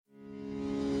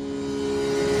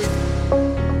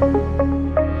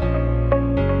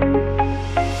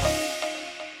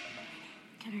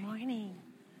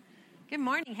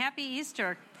Happy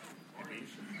Easter.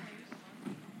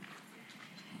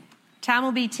 Tom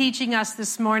will be teaching us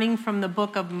this morning from the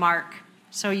book of Mark.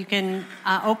 So you can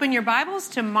open your Bibles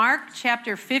to Mark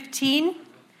chapter 15.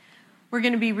 We're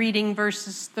going to be reading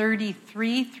verses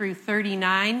 33 through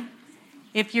 39.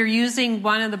 If you're using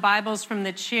one of the Bibles from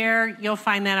the chair, you'll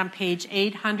find that on page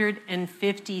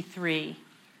 853.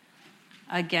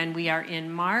 Again, we are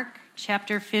in Mark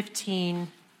chapter 15,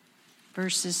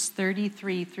 verses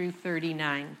 33 through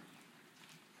 39.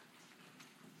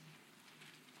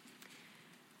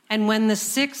 And when the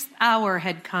 6th hour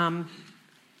had come,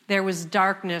 there was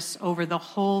darkness over the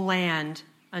whole land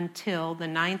until the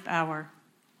 9th hour.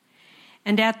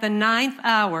 And at the 9th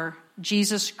hour,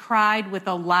 Jesus cried with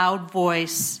a loud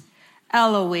voice,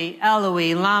 Eloi,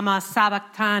 Eloi, lama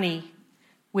sabachthani,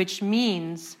 which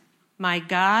means, my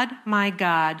God,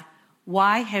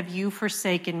 why have you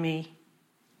forsaken me?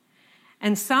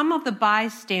 And some of the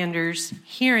bystanders,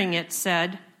 hearing it,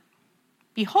 said,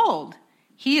 Behold,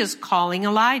 he is calling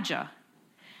Elijah.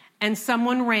 And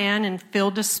someone ran and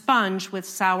filled a sponge with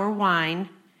sour wine,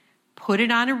 put it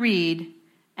on a reed,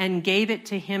 and gave it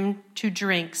to him to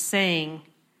drink, saying,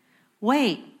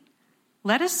 Wait,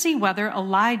 let us see whether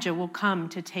Elijah will come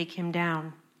to take him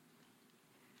down.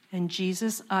 And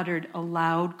Jesus uttered a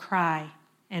loud cry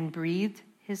and breathed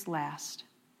his last.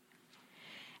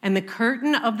 And the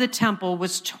curtain of the temple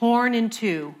was torn in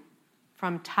two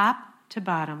from top to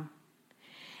bottom.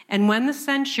 And when the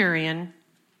centurion,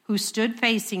 who stood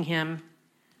facing him,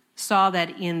 saw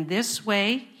that in this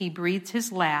way he breathed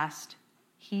his last,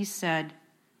 he said,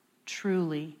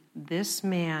 Truly, this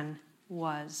man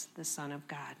was the Son of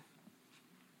God.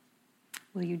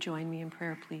 Will you join me in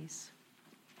prayer, please?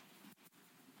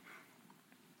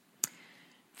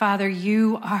 Father,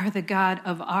 you are the God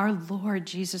of our Lord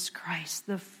Jesus Christ,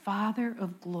 the Father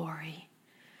of glory.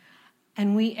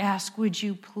 And we ask, would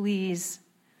you please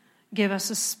give us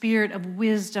a spirit of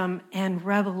wisdom and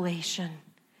revelation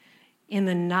in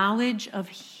the knowledge of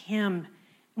him.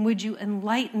 And would you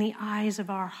enlighten the eyes of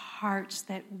our hearts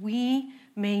that we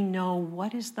may know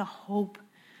what is the hope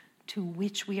to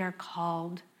which we are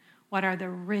called, what are the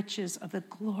riches of the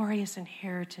glorious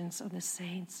inheritance of the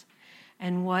saints,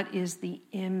 and what is the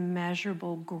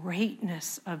immeasurable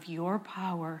greatness of your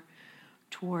power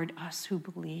toward us who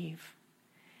believe,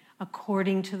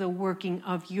 according to the working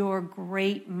of your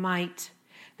great might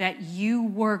that you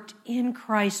worked in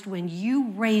Christ when you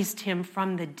raised him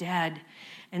from the dead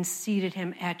and seated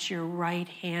him at your right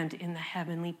hand in the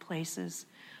heavenly places,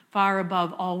 far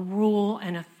above all rule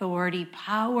and authority,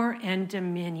 power and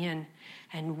dominion.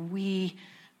 And we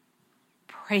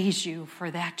praise you for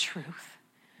that truth.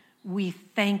 We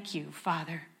thank you,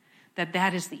 Father,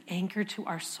 that is the anchor to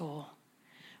our soul.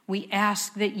 We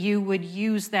ask that you would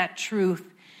use that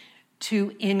truth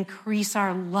to increase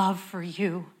our love for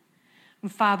you.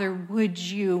 And Father, would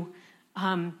you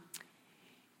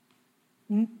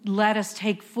let us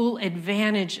take full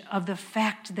advantage of the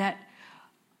fact that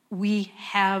we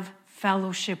have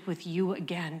fellowship with you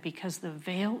again, because the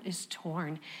veil is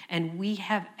torn and we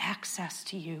have access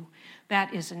to you.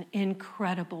 That is an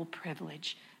incredible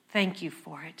privilege. Thank you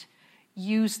for it.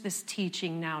 Use this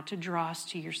teaching now to draw us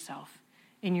to yourself.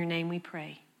 In your name we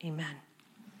pray. Amen.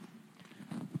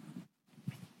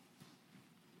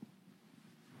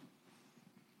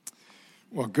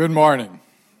 Well, good morning.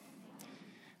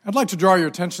 I'd like to draw your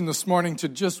attention this morning to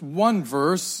just one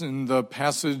verse in the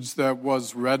passage that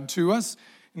was read to us,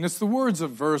 and it's the words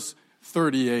of verse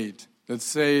 38 that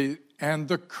say, And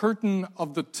the curtain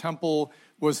of the temple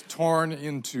was torn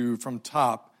in two from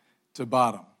top to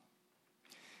bottom.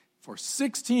 For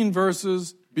 16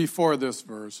 verses before this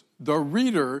verse, the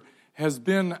reader has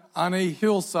been on a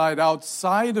hillside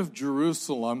outside of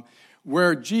Jerusalem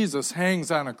where Jesus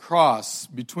hangs on a cross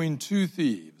between two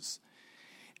thieves.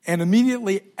 And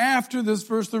immediately after this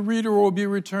verse, the reader will be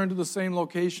returned to the same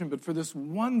location. But for this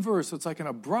one verse, it's like an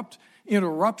abrupt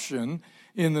interruption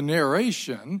in the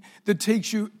narration that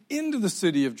takes you into the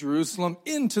city of Jerusalem,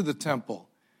 into the temple.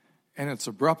 And it's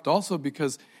abrupt also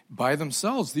because by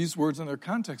themselves, these words in their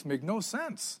context make no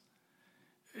sense.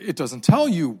 It doesn't tell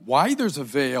you why there's a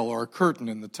veil or a curtain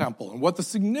in the temple and what the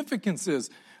significance is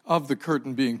of the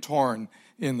curtain being torn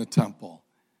in the temple.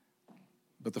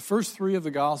 But the first three of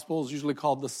the Gospels, usually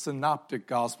called the Synoptic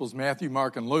Gospels, Matthew,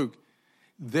 Mark, and Luke,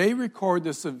 they record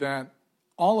this event,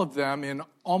 all of them, in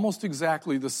almost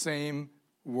exactly the same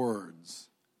words.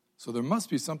 So there must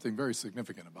be something very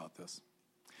significant about this.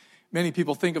 Many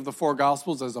people think of the four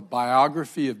Gospels as a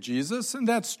biography of Jesus, and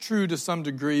that's true to some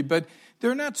degree, but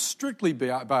they're not strictly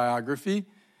biography.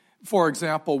 For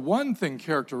example, one thing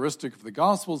characteristic of the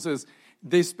Gospels is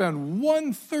they spend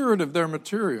 1/3 of their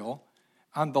material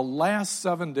on the last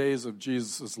 7 days of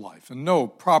Jesus' life. And no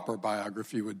proper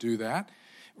biography would do that.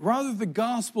 Rather, the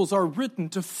Gospels are written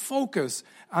to focus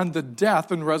on the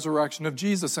death and resurrection of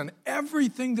Jesus, and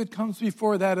everything that comes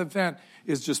before that event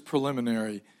is just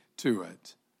preliminary to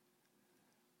it.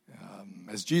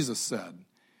 As Jesus said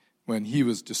when he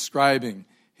was describing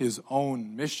his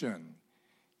own mission,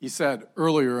 he said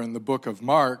earlier in the book of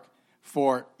Mark,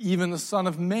 "For even the Son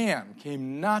of Man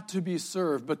came not to be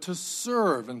served, but to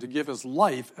serve and to give his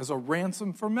life as a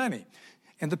ransom for many."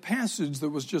 And the passage that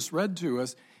was just read to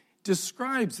us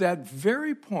describes that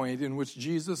very point in which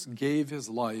Jesus gave his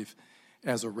life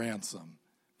as a ransom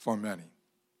for many.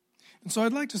 And so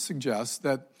I'd like to suggest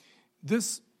that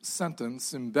this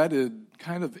sentence, embedded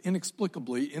kind of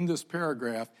inexplicably in this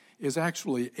paragraph, is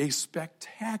actually a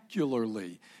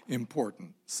spectacularly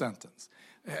important sentence.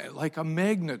 Like a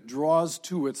magnet draws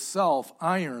to itself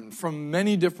iron from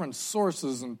many different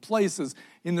sources and places,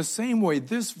 in the same way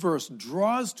this verse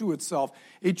draws to itself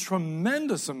a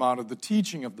tremendous amount of the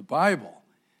teaching of the Bible.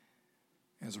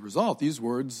 As a result, these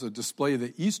words display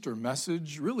the Easter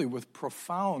message really with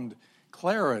profound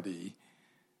clarity.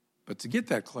 But to get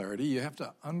that clarity, you have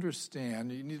to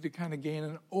understand, you need to kind of gain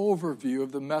an overview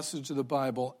of the message of the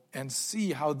Bible and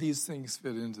see how these things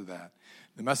fit into that.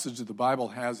 The message of the Bible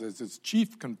has as its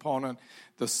chief component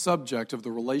the subject of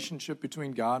the relationship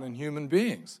between God and human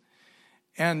beings.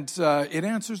 And it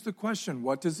answers the question,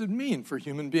 what does it mean for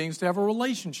human beings to have a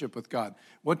relationship with God?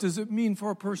 What does it mean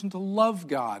for a person to love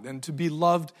God and to be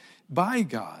loved by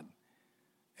God?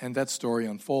 And that story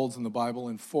unfolds in the Bible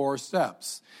in 4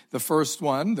 steps. The first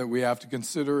one that we have to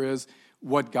consider is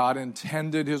what God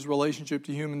intended his relationship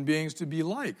to human beings to be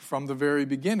like from the very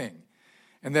beginning.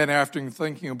 And then after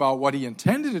thinking about what he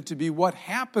intended it to be, what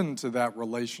happened to that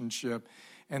relationship?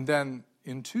 And then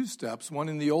in 2 steps, one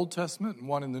in the Old Testament and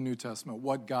one in the New Testament,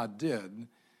 what God did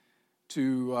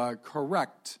to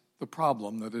correct the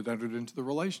problem that had entered into the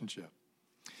relationship.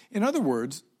 In other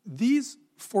words, these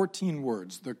 14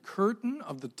 words, the curtain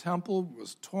of the temple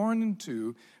was torn in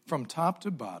two from top to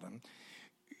bottom,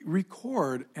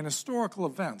 record an historical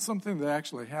event, something that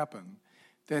actually happened,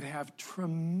 that have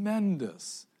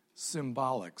tremendous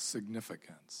symbolic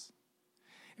significance.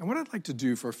 And what I'd like to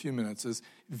do for a few minutes is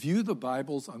view the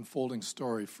Bible's unfolding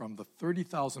story from the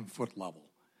 30,000-foot level,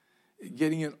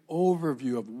 getting an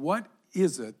overview of what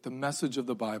is it the message of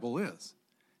the Bible is.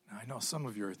 Now, I know some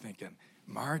of you are thinking,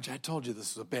 Marge, I told you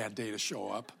this was a bad day to show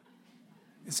up.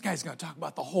 This guy's going to talk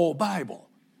about the whole Bible.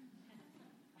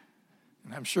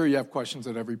 And I'm sure you have questions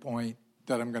at every point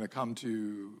that I'm going to come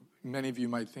to. Many of you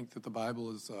might think that the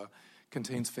Bible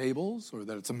contains fables, or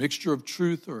that it's a mixture of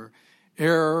truth or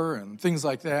error and things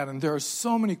like that. And there are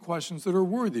so many questions that are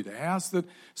worthy to ask that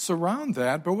surround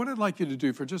that. But what I'd like you to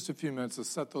do for just a few minutes is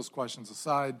set those questions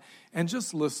aside and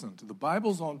just listen to the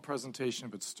Bible's own presentation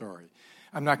of its story.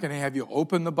 I'm not going to have you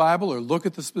open the Bible or look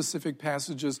at the specific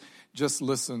passages. Just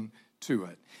listen to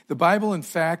it. The Bible, in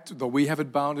fact, though we have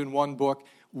it bound in one book,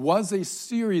 was a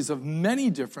series of many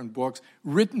different books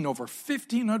written over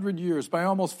 1,500 years by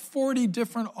almost 40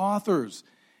 different authors.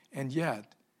 And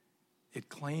yet, it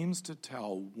claims to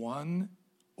tell one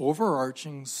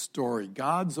overarching story,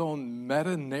 God's own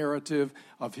meta-narrative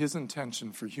of his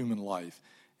intention for human life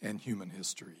and human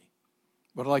history.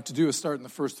 What I'd like to do is start in the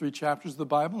first 3 chapters of the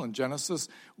Bible, in Genesis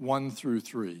 1 through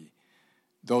 3.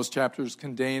 Those chapters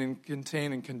contain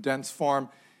in condensed form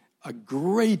a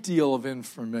great deal of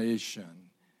information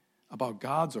about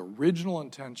God's original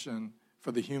intention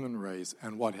for the human race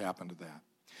and what happened to that.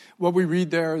 What we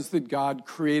read there is that God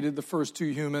created the first 2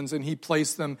 humans and he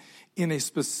placed them in a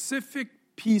specific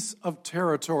piece of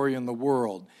territory in the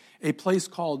world, a place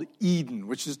called Eden,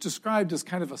 which is described as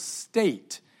kind of a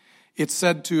state. It's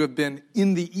said to have been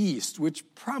in the east, which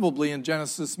probably in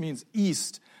Genesis means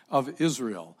east of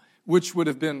Israel, which would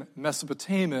have been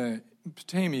Mesopotamia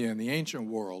in the ancient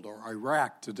world, or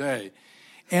Iraq today.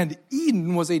 And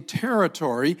Eden was a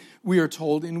territory, we are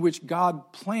told, in which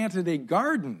God planted a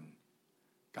garden.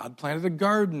 God planted a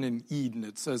garden in Eden,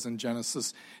 it says in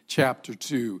Genesis chapter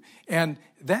 2. And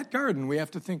that garden we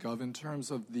have to think of in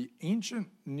terms of the ancient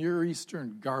Near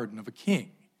Eastern garden of a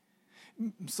king.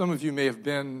 Some of you may have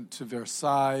been to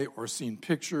Versailles or seen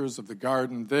pictures of the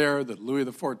garden there that Louis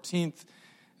XIV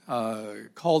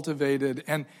cultivated,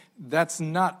 and that's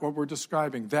not what we're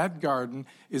describing. That garden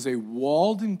is a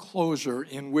walled enclosure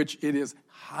in which it is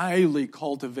highly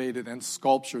cultivated and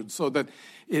sculptured so that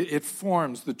it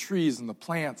forms the trees and the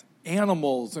plants,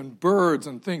 animals and birds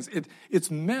and things. It's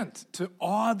meant to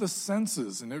awe the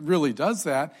senses, and it really does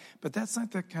that, but that's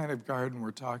not the kind of garden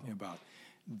we're talking about.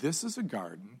 This is a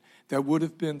garden that would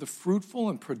have been the fruitful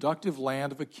and productive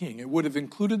land of a king. It would have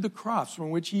included the crops from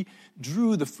which he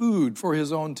drew the food for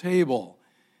his own table.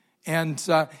 And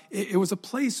it was a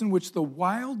place in which the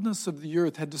wildness of the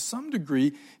earth had to some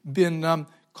degree been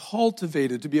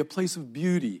cultivated to be a place of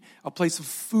beauty, a place of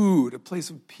food, a place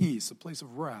of peace, a place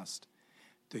of rest.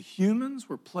 The humans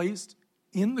were placed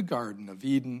in the Garden of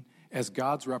Eden as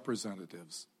God's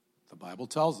representatives. The Bible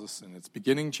tells us in its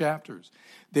beginning chapters,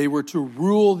 they were to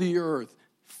rule the earth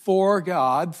for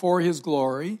God, for his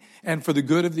glory, and for the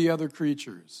good of the other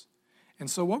creatures. And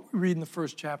so what we read in the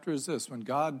first chapter is this: when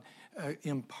God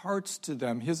imparts to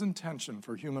them his intention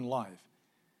for human life,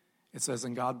 it says,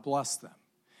 and God blessed them.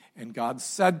 And God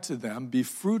said to them, be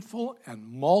fruitful and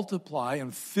multiply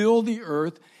and fill the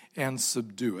earth and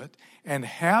subdue it, and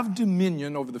have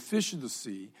dominion over the fish of the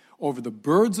sea, over the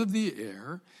birds of the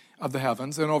air, of the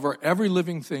heavens, and over every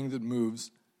living thing that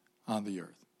moves on the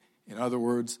earth. In other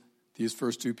words, these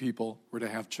first two people were to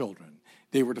have children.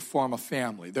 They were to form a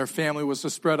family. Their family was to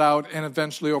spread out and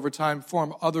eventually over time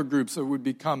form other groups that would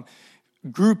become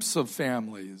groups of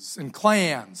families and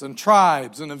clans and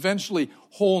tribes and eventually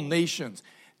whole nations.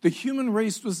 The human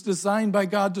race was designed by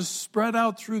God to spread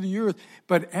out through the earth.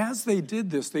 But as they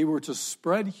did this, they were to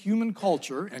spread human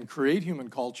culture and create human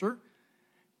culture.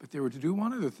 But they were to do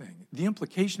one other thing. The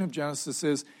implication of Genesis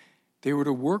is they were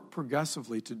to work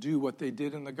progressively to do what they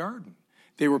did in the garden.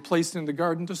 They were placed in the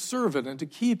garden to serve it and to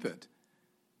keep it.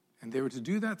 And they were to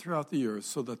do that throughout the earth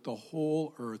so that the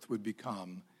whole earth would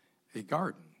become a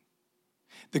garden.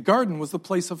 The garden was the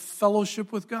place of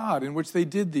fellowship with God in which they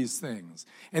did these things.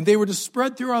 And they were to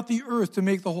spread throughout the earth to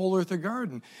make the whole earth a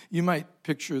garden. You might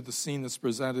picture the scene that's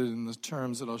presented in the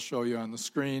terms that I'll show you on the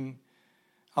screen.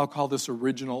 I'll call this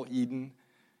original Eden.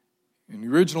 In the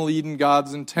original Eden,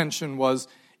 God's intention was,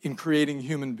 in creating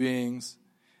human beings,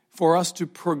 for us to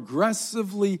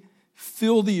progressively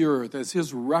fill the earth as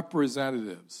his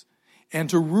representatives and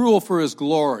to rule for his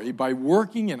glory by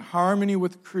working in harmony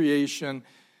with creation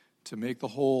to make the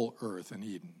whole earth an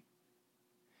Eden.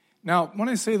 Now, when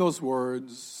I say those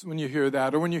words, when you hear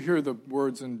that, or when you hear the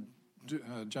words in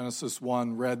Genesis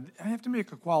 1 read, I have to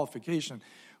make a qualification.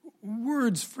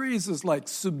 Words, phrases like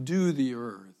subdue the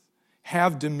earth,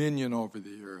 have dominion over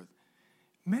the earth.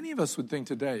 Many of us would think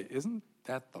today, isn't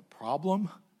that the problem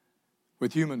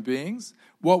with human beings?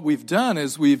 What we've done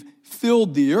is we've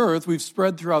filled the earth, we've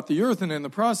spread throughout the earth, and in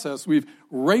the process we've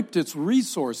raped its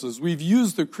resources. We've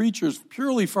used the creatures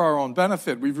purely for our own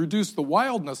benefit. We've reduced the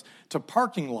wildness to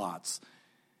parking lots.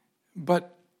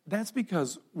 But that's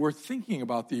because we're thinking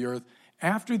about the earth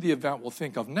after the event we'll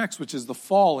think of next, which is the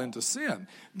fall into sin.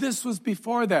 This was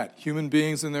before that. Human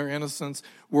beings in their innocence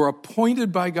were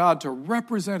appointed by God to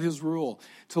represent his rule,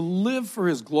 to live for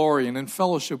his glory and in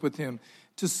fellowship with him.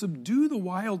 To subdue the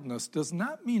wildness does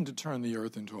not mean to turn the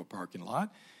earth into a parking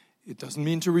lot. It doesn't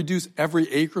mean to reduce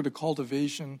every acre to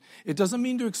cultivation. It doesn't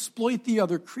mean to exploit the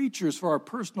other creatures for our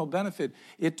personal benefit.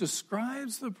 It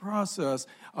describes the process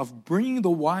of bringing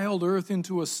the wild earth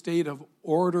into a state of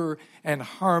order and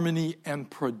harmony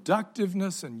and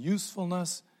productiveness and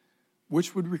usefulness,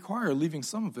 which would require leaving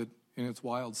some of it in its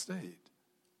wild state.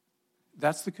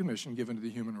 That's the commission given to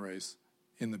the human race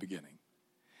in the beginning.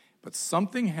 But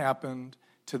something happened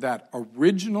to that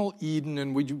original Eden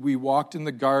in which we walked in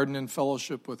the garden in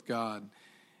fellowship with God,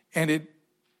 and it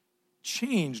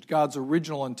changed God's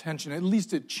original intention. At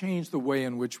least it changed the way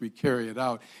in which we carry it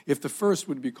out. If the first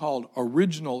would be called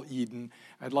original Eden,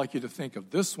 I'd like you to think of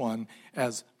this one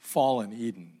as fallen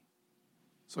Eden.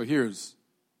 So here's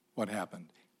what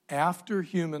happened. After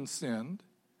humans sinned,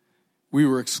 we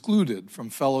were excluded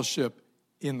from fellowship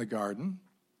in the garden,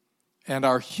 and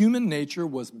our human nature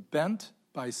was bent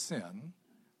by sin,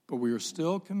 but we were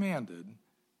still commanded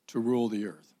to rule the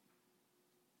earth.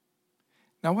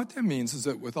 Now, what that means is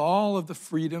that with all of the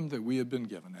freedom that we have been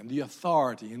given and the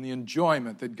authority and the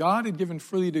enjoyment that God had given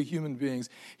freely to human beings,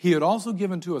 he had also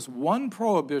given to us one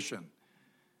prohibition.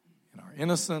 In our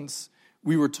innocence,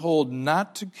 we were told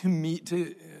not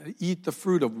to eat the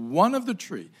fruit of one of the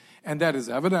tree, and that is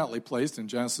evidently placed in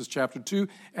Genesis chapter 2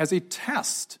 as a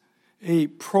test, a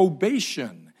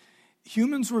probation.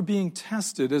 Humans were being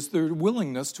tested as their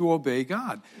willingness to obey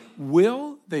God.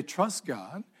 Will they trust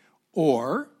God,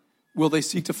 or will they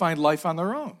seek to find life on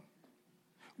their own?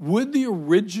 Would the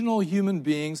original human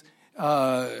beings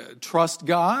trust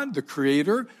God, the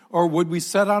Creator, or would we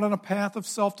set out on a path of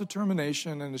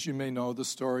self-determination? And as you may know, the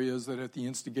story is that at the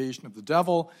instigation of the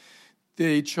devil,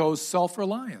 they chose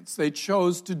self-reliance. They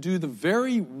chose to do the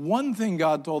very one thing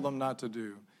God told them not to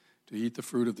do, to eat the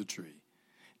fruit of the tree.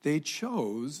 They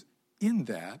chose in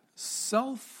that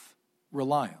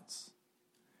self-reliance.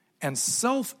 and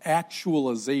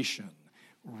self-actualization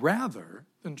rather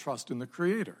than trust in the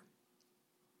Creator.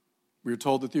 We are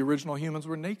told that the original humans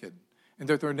were naked and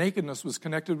that their nakedness was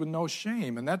connected with no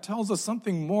shame. And that tells us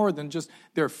something more than just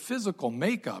their physical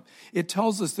makeup. It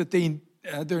tells us that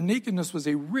their nakedness was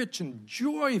a rich and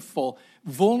joyful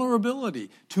vulnerability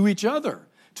to each other,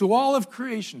 to all of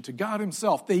creation, to God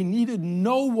himself. They needed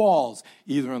no walls,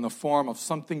 either in the form of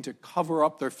something to cover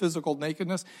up their physical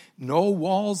nakedness, no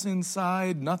walls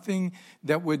inside, nothing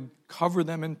that would cover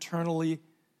them internally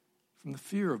from the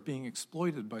fear of being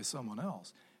exploited by someone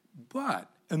else. But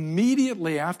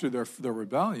immediately after their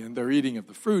rebellion, their eating of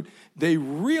the fruit, they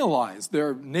realized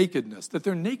their nakedness, that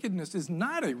their nakedness is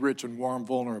not a rich and warm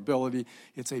vulnerability,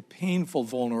 it's a painful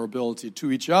vulnerability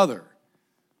to each other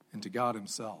and to God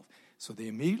himself. So they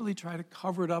immediately try to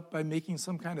cover it up by making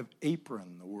some kind of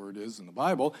apron, the word is in the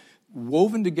Bible,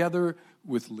 woven together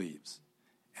with leaves.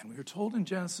 And we are told in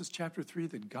Genesis chapter 3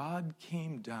 that God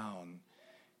came down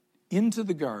into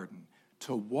the garden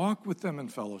to walk with them in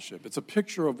fellowship. It's a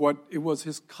picture of what it was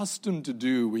his custom to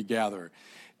do, we gather,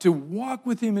 to walk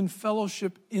with him in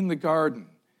fellowship in the garden.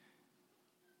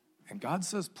 And God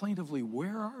says plaintively,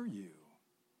 "Where are you?"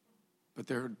 But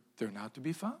they're not to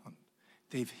be found.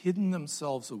 They've hidden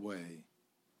themselves away.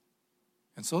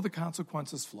 And so the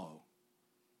consequences flow.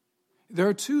 There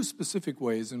are two specific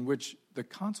ways in which the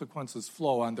consequences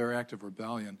flow on their act of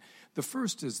rebellion. The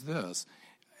first is this.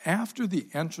 After the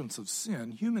entrance of sin,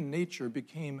 human nature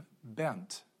became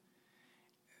bent.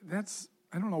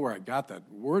 I don't know where I got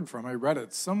that word from. I read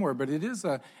it somewhere, but it is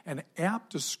an apt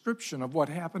description of what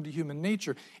happened to human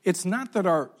nature. It's not that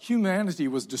our humanity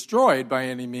was destroyed by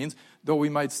any means, though we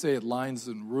might say it lies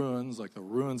in ruins, like the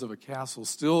ruins of a castle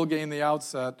still gain the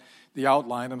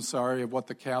outline of what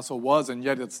the castle was, and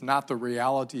yet it's not the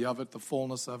reality of it, the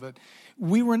fullness of it.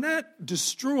 We were not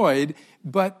destroyed,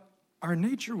 but our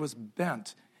nature was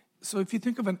bent. So if you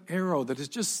think of an arrow that is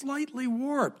just slightly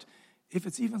warped, if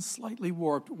it's even slightly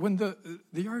warped, when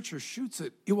the archer shoots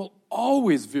it, it will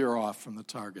always veer off from the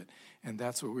target. And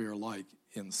that's what we are like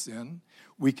in sin.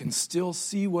 We can still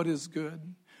see what is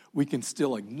good. We can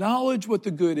still acknowledge what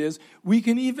the good is. We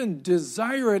can even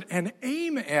desire it and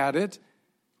aim at it.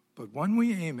 But when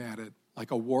we aim at it,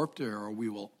 like a warped arrow, we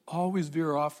will always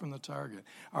veer off from the target.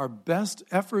 Our best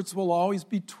efforts will always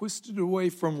be twisted away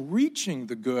from reaching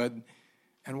the good.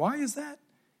 And why is that?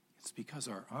 It's because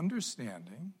our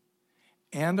understanding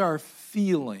and our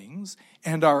feelings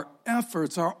and our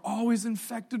efforts are always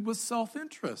infected with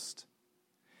self-interest.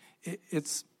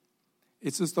 It's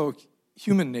as though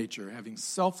human nature, having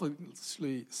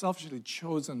selfishly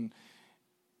chosen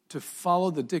to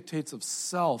follow the dictates of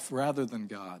self rather than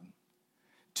God,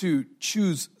 to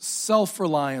choose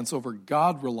self-reliance over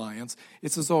God-reliance,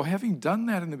 it's as though having done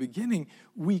that in the beginning,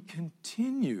 we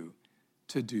continue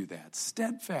to do that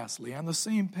steadfastly on the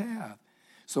same path.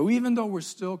 So even though we're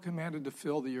still commanded to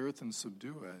fill the earth and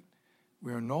subdue it,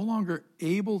 we are no longer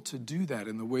able to do that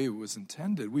in the way it was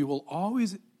intended. We will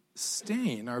always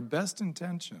stain our best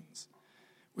intentions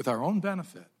with our own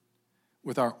benefit,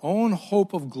 with our own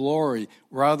hope of glory,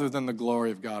 rather than the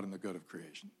glory of God and the good of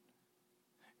creation.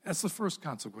 That's the first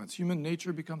consequence. Human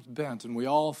nature becomes bent, and we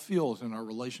all feel it in our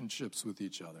relationships with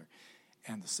each other.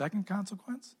 And the second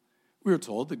consequence? We are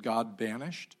told that God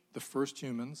banished the first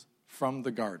humans from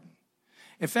the garden.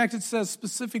 In fact, it says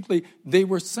specifically they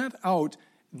were sent out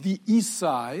the east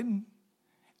side,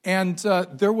 and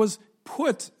there was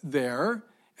put there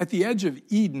at the edge of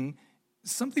Eden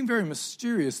something very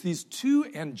mysterious, these two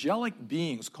angelic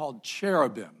beings called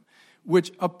cherubim,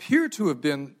 which appear to have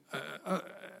been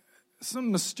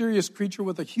some mysterious creature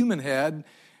with a human head,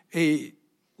 a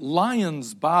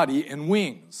lion's body, and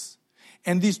wings.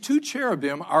 And these two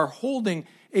cherubim are holding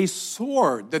a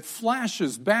sword that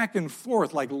flashes back and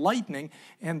forth like lightning.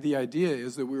 And the idea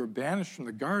is that we were banished from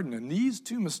the garden, and these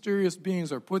two mysterious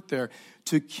beings are put there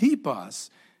to keep us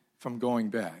from going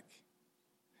back.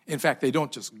 In fact, they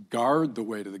don't just guard the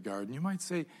way to the garden. You might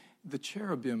say the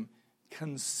cherubim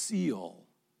conceal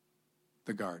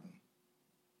the garden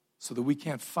so that we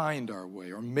can't find our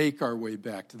way or make our way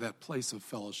back to that place of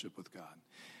fellowship with God.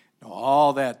 Now,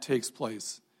 all that takes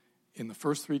place in the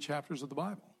first 3 chapters of the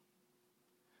Bible.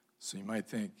 So you might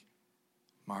think,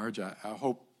 Marge, I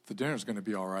hope the dinner's going to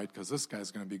be all right because this guy's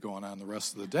going to be going on the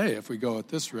rest of the day. If we go at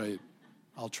this rate,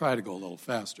 I'll try to go a little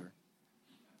faster.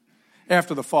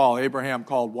 After the fall, God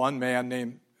called one man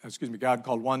named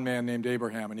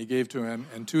Abraham, and he gave to him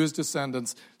and to his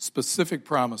descendants specific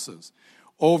promises.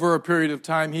 Over a period of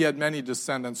time, he had many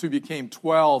descendants who became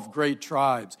 12 great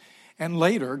tribes. And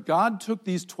later, God took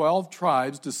these 12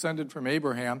 tribes descended from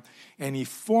Abraham, and he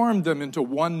formed them into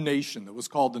one nation that was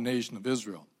called the nation of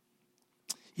Israel.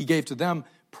 He gave to them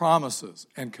promises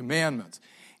and commandments.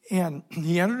 And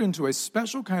he entered into a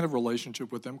special kind of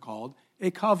relationship with them called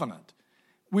a covenant.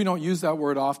 We don't use that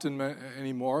word often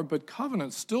anymore, but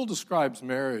covenant still describes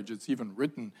marriage. It's even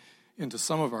written into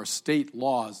some of our state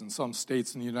laws in some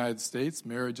states in the United States.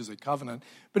 Marriage is a covenant.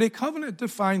 But a covenant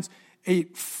defines a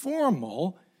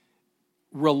formal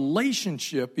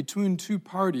relationship between two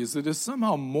parties that is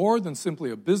somehow more than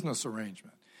simply a business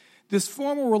arrangement. This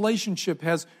formal relationship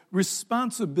has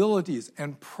responsibilities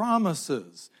and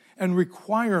promises and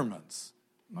requirements,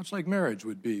 much like marriage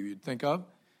would be, you'd think of.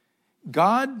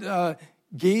 God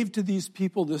gave to these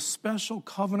people this special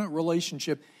covenant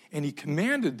relationship, and he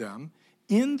commanded them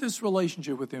in this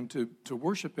relationship with him to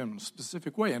worship him in a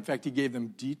specific way. In fact, he gave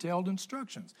them detailed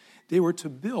instructions. They were to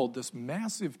build this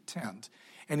massive tent,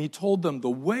 and he told them the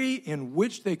way in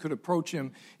which they could approach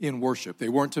him in worship. They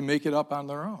weren't to make it up on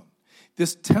their own.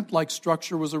 This tent-like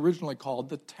structure was originally called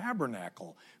the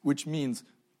tabernacle, which means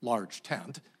large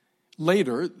tent.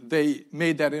 Later, they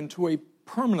made that into a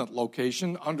permanent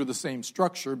location under the same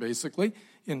structure, basically,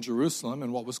 in Jerusalem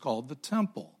in what was called the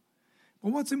temple.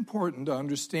 But what's important to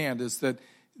understand is that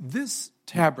this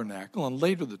tabernacle, and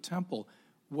later the temple,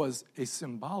 was a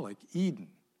symbolic Eden.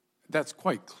 That's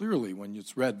quite clearly when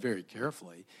it's read very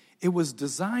carefully. It was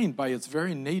designed by its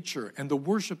very nature and the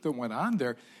worship that went on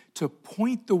there to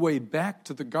point the way back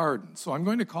to the garden. So I'm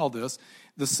going to call this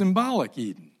the symbolic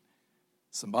Eden.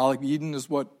 Symbolic Eden is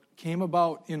what came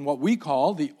about in what we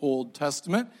call the Old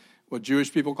Testament, what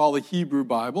Jewish people call the Hebrew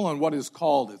Bible, and what is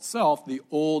called itself the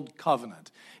Old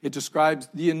Covenant. It describes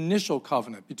the initial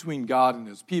covenant between God and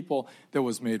his people that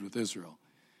was made with Israel.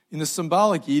 In the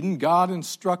symbolic Eden, God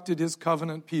instructed his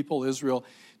covenant people, Israel,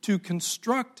 to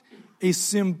construct a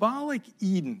symbolic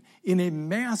Eden in a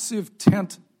massive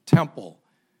tent temple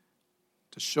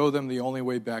to show them the only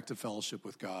way back to fellowship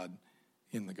with God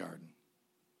in the garden.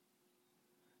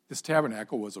 This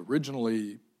tabernacle was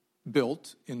originally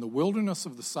built in the wilderness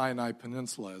of the Sinai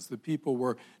Peninsula as the people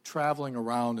were traveling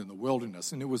around in the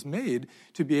wilderness. And it was made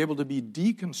to be able to be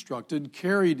deconstructed,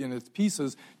 carried in its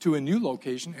pieces to a new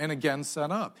location, and again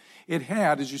set up. It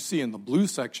had, as you see in the blue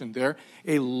section there,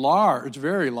 a large,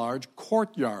 very large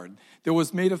courtyard that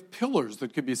was made of pillars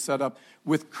that could be set up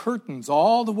with curtains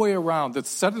all the way around that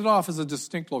set it off as a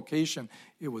distinct location.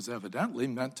 It was evidently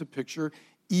meant to picture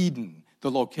Eden,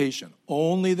 the location.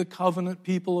 Only the covenant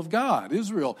people of God,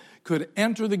 Israel, could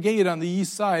enter the gate on the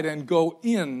east side and go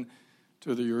in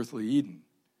to the earthly Eden.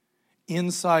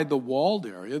 Inside the walled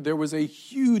area, there was a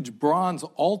huge bronze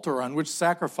altar on which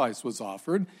sacrifice was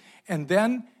offered. And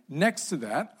then next to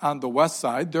that, on the west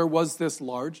side, there was this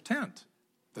large tent,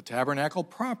 the tabernacle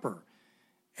proper.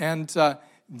 And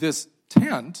this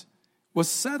tent was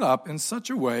set up in such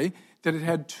a way that it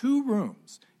had two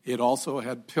rooms. It also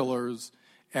had pillars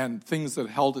and things that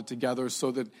held it together so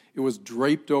that it was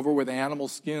draped over with animal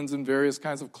skins and various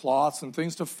kinds of cloths and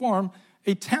things to form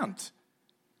a tent.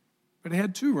 But it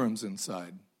had two rooms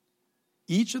inside.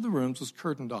 Each of the rooms was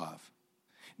curtained off.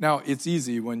 Now, it's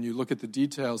easy when you look at the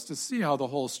details to see how the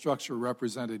whole structure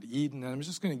represented Eden, and I'm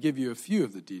just going to give you a few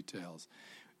of the details.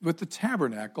 With the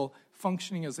tabernacle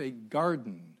functioning as a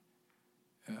garden,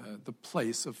 the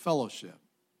place of fellowship.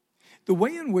 The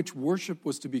way in which worship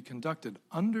was to be conducted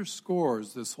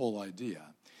underscores this whole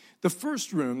idea. The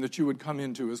first room that you would come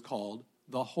into is called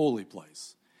the holy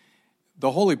place.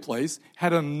 The holy place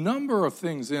had a number of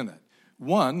things in it.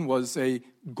 One was a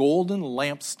golden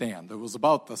lampstand that was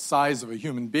about the size of a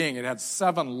human being. It had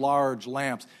 7 large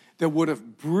lamps that would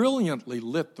have brilliantly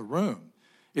lit the room.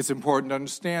 It's important to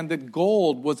understand that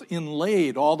gold was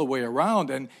inlaid all the way around,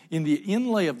 and in the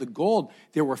inlay of the gold,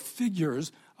 there were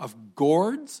figures of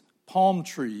gourds, palm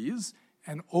trees,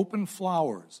 and open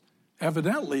flowers.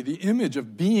 Evidently, the image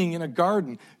of being in a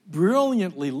garden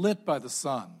brilliantly lit by the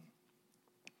sun.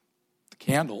 The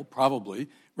candle probably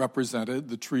represented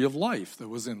the tree of life that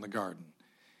was in the garden.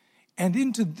 And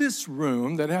into this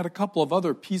room that had a couple of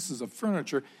other pieces of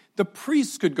furniture, the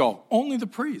priests could go. Only the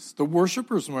priests. The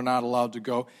worshipers were not allowed to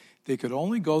go. They could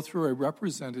only go through a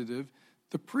representative,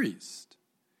 the priest.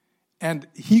 And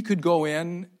he could go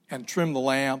in and trim the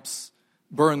lamps,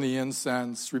 burn the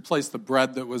incense, replace the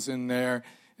bread that was in there,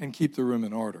 and keep the room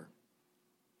in order.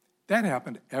 That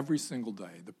happened every single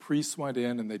day. The priests went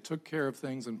in and they took care of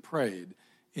things and prayed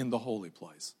in the holy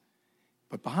place.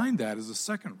 But behind that is a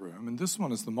second room, and this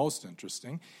one is the most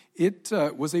interesting. It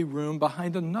was a room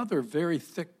behind another very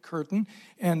thick curtain,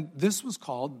 and this was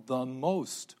called the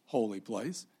most holy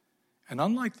place. And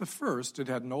unlike the first, it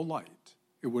had no light.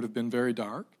 It would have been very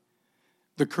dark.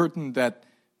 The curtain that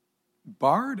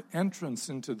barred entrance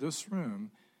into this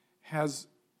room has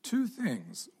two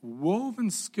things woven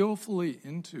skillfully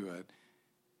into it,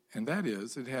 and that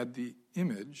is, it had the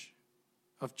image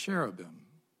of cherubim,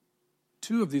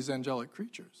 two of these angelic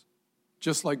creatures.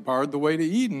 Just like barred the way to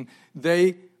Eden,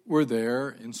 they were there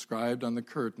inscribed on the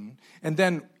curtain. And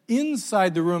then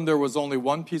inside the room, there was only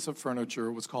one piece of furniture.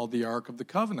 It was called the Ark of the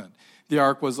Covenant. The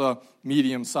Ark was a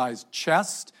medium-sized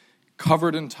chest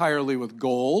covered entirely with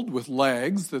gold, with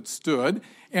legs that stood.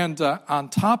 And on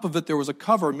top of it, there was a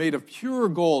cover made of pure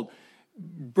gold,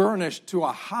 burnished to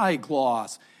a high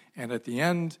gloss. And at the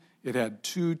end, it had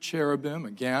two cherubim,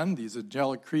 again, these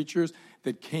angelic creatures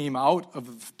that came out of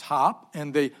the top,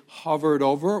 and they hovered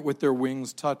over it with their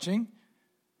wings touching.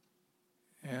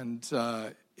 And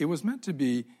it was meant to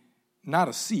be not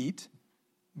a seat,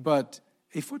 but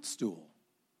a footstool,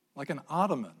 like an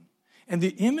ottoman. And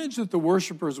the image that the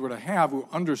worshipers were to have, who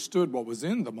understood what was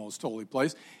in the most holy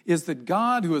place, is that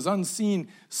God, who is unseen,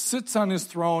 sits on his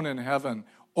throne in heaven,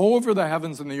 over the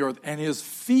heavens and the earth, and his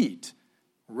feet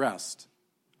rest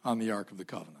on the Ark of the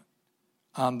Covenant,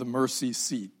 on the mercy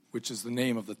seat, which is the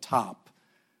name of the top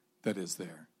that is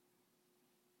there.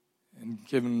 And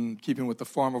keeping with the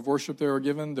form of worship they were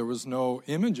given, there was no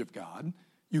image of God.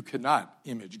 You could not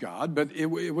image God, but it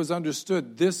was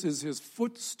understood this is his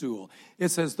footstool.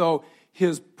 It's as though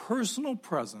his personal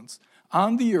presence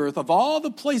on the earth, of all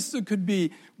the places it could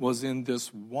be, was in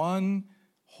this one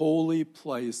holy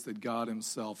place that God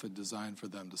himself had designed for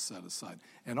them to set aside.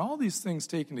 And all these things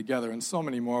taken together, and so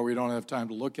many more we don't have time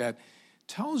to look at,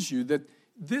 tells you that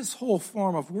this whole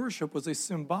form of worship was a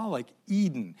symbolic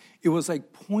Eden. It was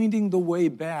like pointing the way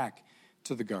back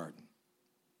to the garden.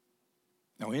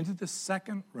 Now, into the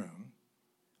second room,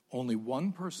 only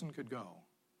one person could go.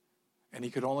 And he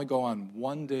could only go on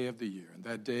one day of the year. And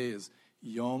that day is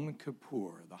Yom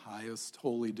Kippur, the highest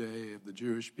holy day of the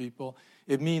Jewish people.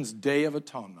 It means Day of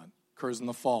Atonement. It occurs in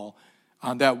the fall.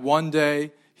 On that one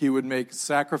day, he would make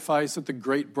sacrifice at the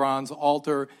great bronze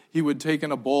altar. He would take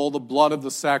in a bowl the blood of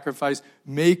the sacrifice,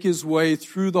 make his way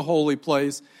through the holy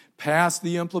place, past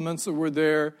the implements that were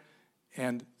there,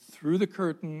 and through the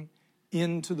curtain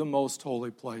into the most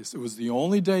holy place. It was the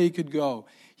only day he could go.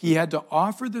 He had to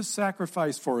offer this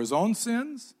sacrifice for his own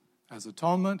sins as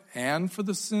atonement and for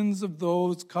the sins of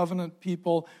those covenant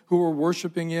people who were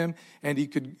worshiping him, and he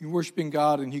could worshiping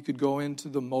God, and he could go into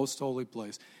the most holy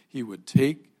place. He would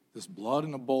take this blood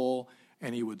in a bowl,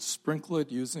 and he would sprinkle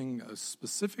it using a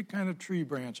specific kind of tree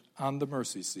branch on the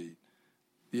mercy seat,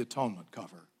 the atonement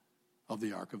cover of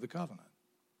the Ark of the Covenant.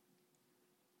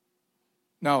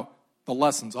 Now, the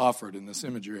lessons offered in this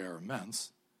imagery are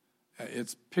immense.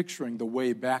 It's picturing the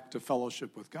way back to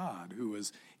fellowship with God, who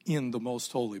is in the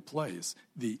most holy place,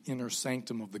 the inner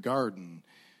sanctum of the garden.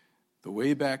 The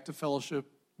way back to fellowship,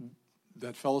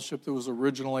 that fellowship that was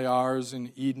originally ours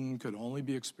in Eden, could only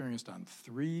be experienced on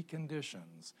three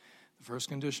conditions. The first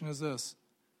condition is this: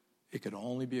 it could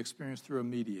only be experienced through a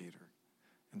mediator.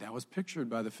 And that was pictured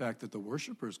by the fact that the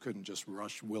worshipers couldn't just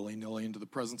rush willy-nilly into the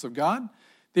presence of God.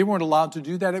 They weren't allowed to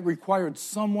do that. It required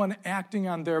someone acting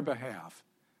on their behalf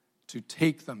to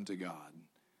take them to God.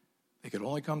 They could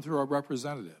only come through a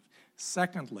representative.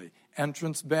 Secondly,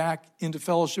 entrance back into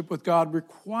fellowship with God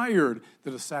required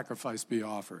that a sacrifice be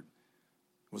offered.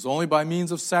 It was only by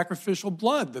means of sacrificial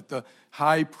blood that the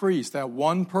high priest, that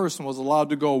one person, was allowed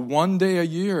to go one day a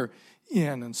year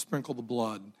in and sprinkle the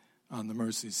blood on the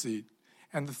mercy seat.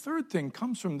 And the third thing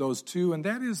comes from those two, and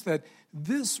that is that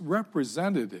this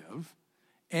representative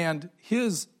and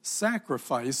his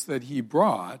sacrifice that he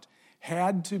brought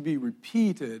had to be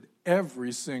repeated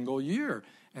every single year.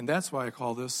 And that's why I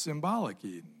call this symbolic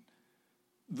Eden.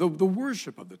 The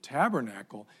worship of the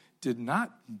tabernacle did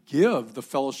not give the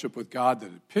fellowship with God that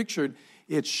it pictured.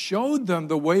 It showed them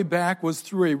the way back was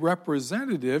through a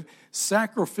representative,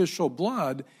 sacrificial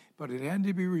blood, but it had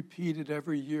to be repeated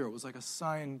every year. It was like a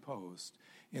signpost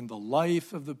in the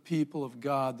life of the people of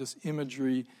God, this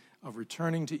imagery of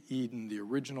returning to Eden, the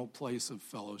original place of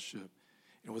fellowship.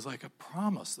 It was like a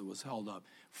promise that was held up,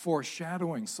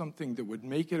 foreshadowing something that would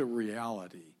make it a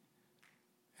reality.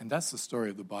 And that's the story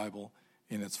of the Bible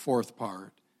in its fourth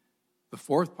part. The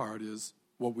fourth part is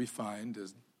what we find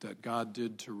is that God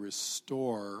did to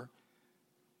restore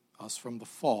us from the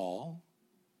fall,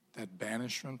 that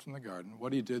banishment from the garden,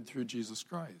 what he did through Jesus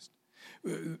Christ.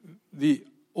 The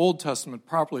Old Testament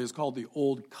properly is called the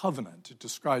Old Covenant. It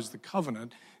describes the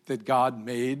covenant that God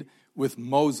made with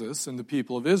Moses and the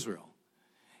people of Israel.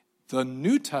 The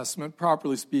New Testament,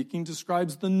 properly speaking,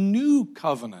 describes the new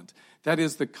covenant. That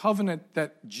is the covenant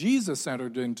that Jesus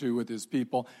entered into with his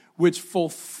people, which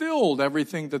fulfilled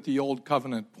everything that the old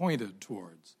covenant pointed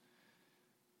towards.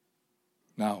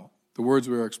 Now, the words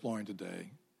we are exploring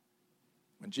today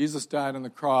When Jesus died on the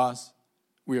cross,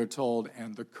 we are told,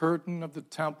 and the curtain of the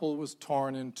temple was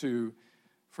torn in two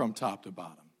from top to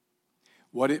bottom.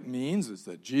 What it means is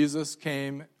that Jesus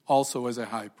came also as a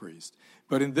high priest.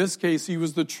 But in this case, he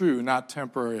was the true, not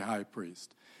temporary high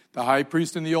priest. The high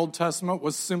priest in the Old Testament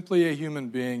was simply a human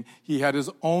being. He had his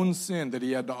own sin that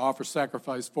he had to offer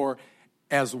sacrifice for,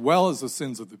 as well as the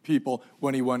sins of the people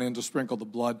when he went in to sprinkle the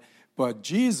blood. But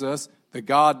Jesus, the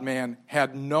God-man,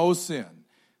 had no sin.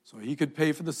 So he could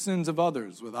pay for the sins of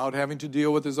others without having to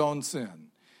deal with his own sin.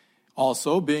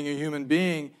 Also, being a human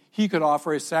being, he could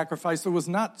offer a sacrifice that was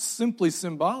not simply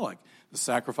symbolic. The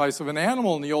sacrifice of an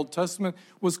animal in the Old Testament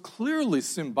was clearly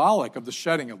symbolic of the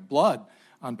shedding of blood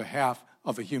on behalf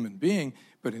of a human being.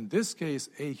 But in this case,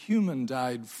 a human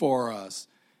died for us.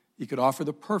 He could offer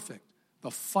the perfect,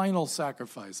 the final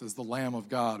sacrifice as the Lamb of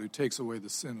God who takes away the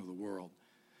sin of the world.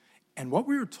 And what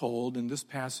we are told in this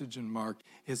passage in Mark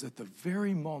is at the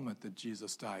very moment that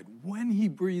Jesus died, when he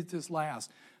breathed his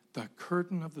last, the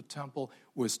curtain of the temple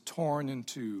was torn in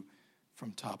two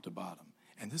from top to bottom.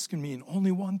 And this can mean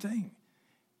only one thing.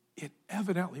 It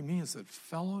evidently means that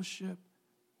fellowship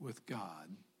with God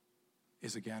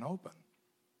is again open.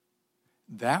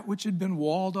 That which had been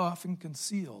walled off and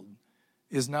concealed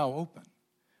is now open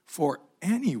for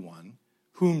anyone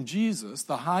whom Jesus,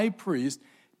 the high priest,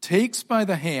 takes by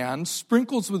the hand,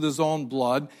 sprinkles with his own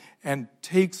blood, and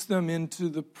takes them into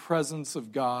the presence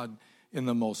of God in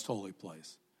the most holy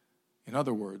place. In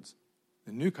other words,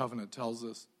 the New Covenant tells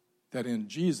us that in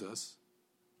Jesus,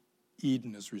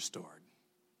 Eden is restored.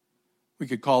 We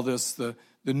could call this the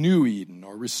new Eden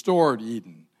or restored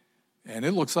Eden. And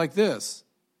it looks like this.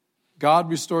 God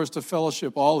restores to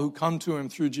fellowship all who come to him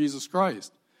through Jesus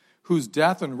Christ, whose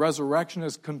death and resurrection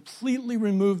has completely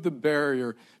removed the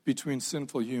barrier between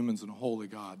sinful humans and holy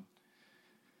God.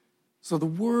 So the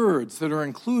words that are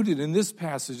included in this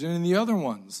passage and in the other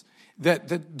ones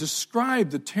that describe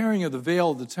the tearing of the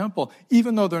veil of the temple,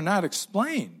 even though they're not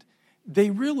explained, they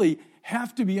really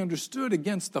have to be understood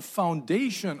against the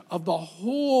foundation of the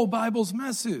whole Bible's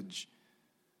message.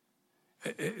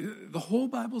 The whole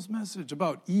Bible's message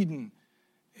about Eden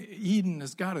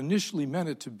as God initially meant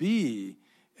it to be,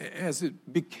 as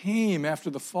it became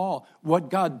after the fall, what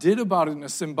God did about it in a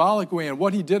symbolic way and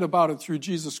what he did about it through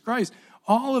Jesus Christ,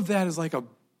 all of that is like a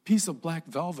piece of black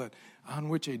velvet on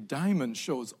which a diamond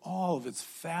shows all of its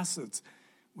facets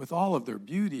with all of their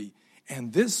beauty.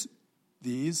 And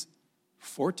these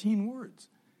 14 words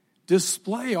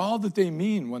display all that they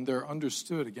mean when they're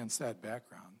understood against that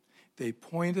background. They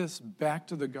point us back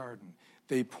to the garden.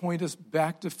 They point us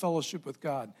back to fellowship with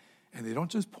God. And they don't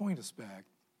just point us back.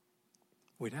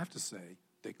 We'd have to say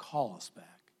they call us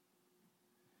back.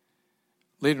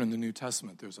 Later in the New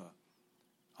Testament, there's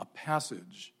a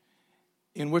passage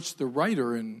in which the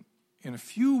writer, in a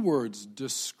few words,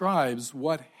 describes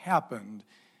what happened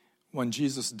when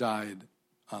Jesus died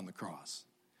on the cross.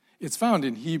 It's found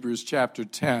in Hebrews chapter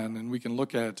 10, and we can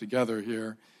look at it together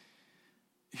here.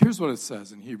 Here's what it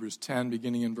says in Hebrews 10,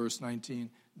 beginning in verse 19.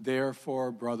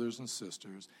 Therefore, brothers and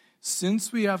sisters,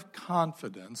 since we have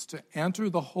confidence to enter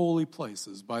the holy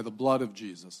places by the blood of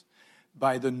Jesus,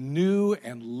 by the new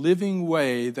and living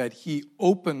way that he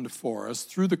opened for us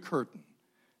through the curtain,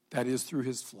 that is, through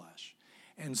his flesh,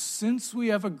 and since we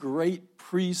have a great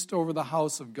priest over the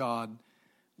house of God,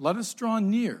 let us draw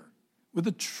near with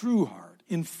a true heart,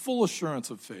 in full assurance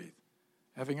of faith,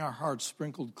 having our hearts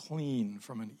sprinkled clean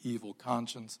from an evil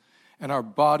conscience and our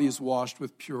bodies washed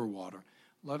with pure water.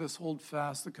 Let us hold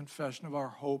fast the confession of our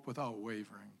hope without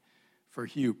wavering, for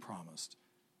he who promised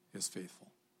is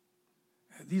faithful.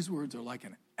 These words are like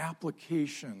an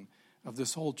application of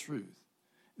this whole truth,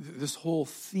 this whole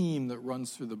theme that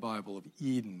runs through the Bible of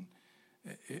Eden.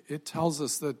 It tells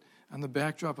us that on the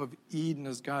backdrop of Eden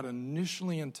as God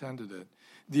initially intended it,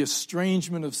 the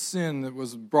estrangement of sin that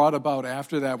was brought about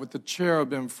after that with the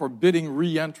cherubim forbidding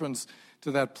re-entrance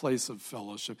to that place of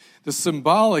fellowship. The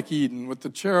symbolic Eden with the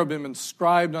cherubim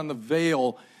inscribed on the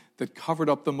veil that covered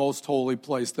up the most holy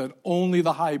place that only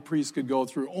the high priest could go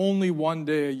through, only one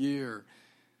day a year.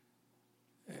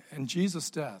 And Jesus'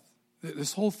 death.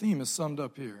 This whole theme is summed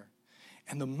up here.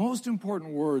 And the most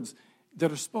important words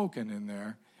that are spoken in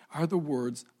there are the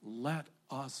words, let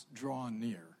us draw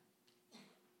near.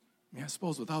 I mean, I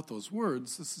suppose without those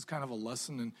words, this is kind of a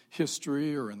lesson in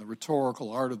history or in the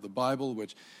rhetorical art of the Bible,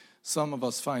 which some of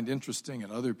us find interesting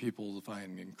and other people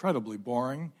find incredibly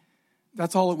boring.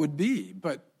 That's all it would be.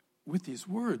 But with these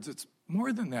words, it's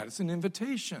more than that. It's an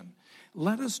invitation.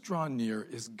 Let us draw near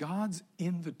is God's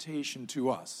invitation to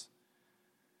us.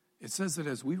 It says that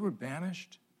as we were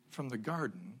banished from the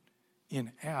garden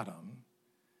in Adam,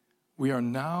 we are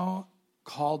now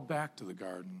called back to the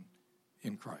garden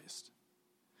in Christ.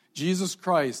 Jesus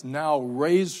Christ, now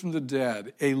raised from the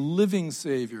dead, a living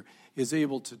Savior, is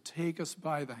able to take us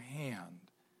by the hand.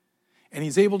 And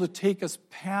he's able to take us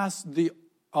past the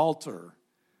altar,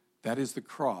 that is the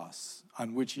cross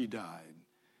on which he died,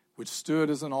 which stood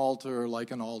as an altar,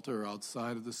 like an altar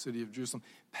outside of the city of Jerusalem.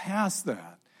 Past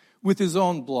that, with his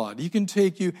own blood, he can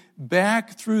take you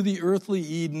back through the earthly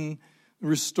Eden,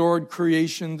 restored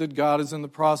creation that God is in the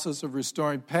process of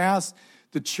restoring, past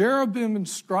the cherubim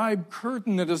inscribed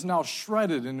curtain that is now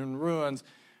shredded and in ruins,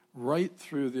 right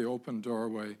through the open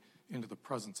doorway into the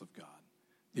presence of God,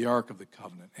 the Ark of the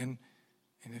Covenant. And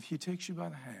if he takes you by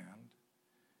the hand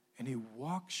and he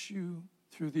walks you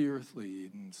through the earthly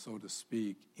Eden, so to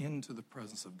speak, into the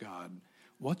presence of God,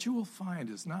 what you will find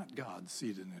is not God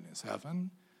seated in his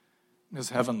heaven, in his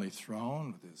heavenly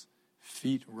throne, with his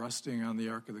feet resting on the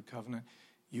Ark of the Covenant.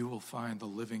 You will find the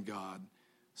living God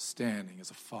standing as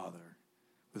a father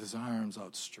with his arms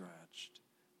outstretched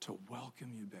to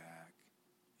welcome you back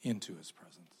into his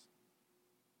presence.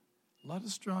 Let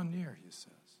us draw near, he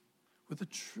says, with a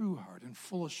true heart and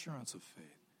full assurance of faith.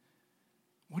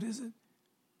 What is it?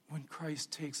 When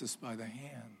Christ takes us by the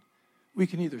hand, we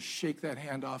can either shake that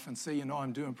hand off and say,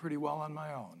 I'm doing pretty well on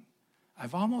my own.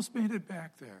 I've almost made it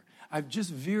back there. I've just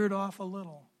veered off a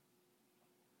little.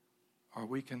 Or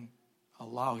we can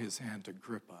allow his hand to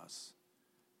grip us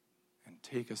and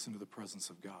take us into the presence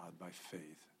of God by faith.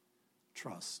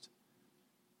 Trust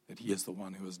that he is the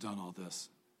one who has done all this.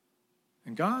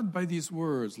 And God, by these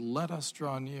words, let us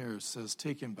draw near, says,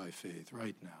 take him by faith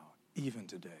right now, even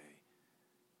today,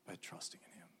 by trusting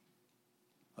in him.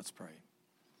 Let's pray.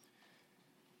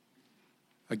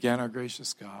 Again, our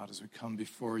gracious God, as we come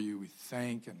before you, we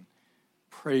thank and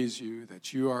praise you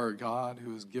that you are a God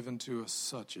who has given to us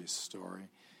such a story.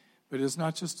 But it is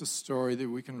not just a story that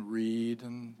we can read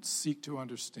and seek to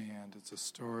understand. It's a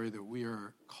story that we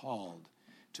are called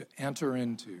to enter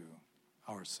into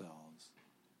ourselves.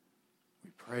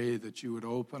 We pray that you would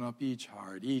open up each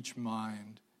heart, each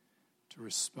mind, to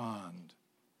respond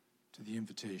to the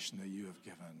invitation that you have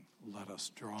given. Let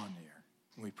us draw near.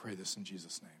 And we pray this in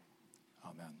Jesus' name.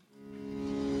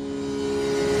 Amen.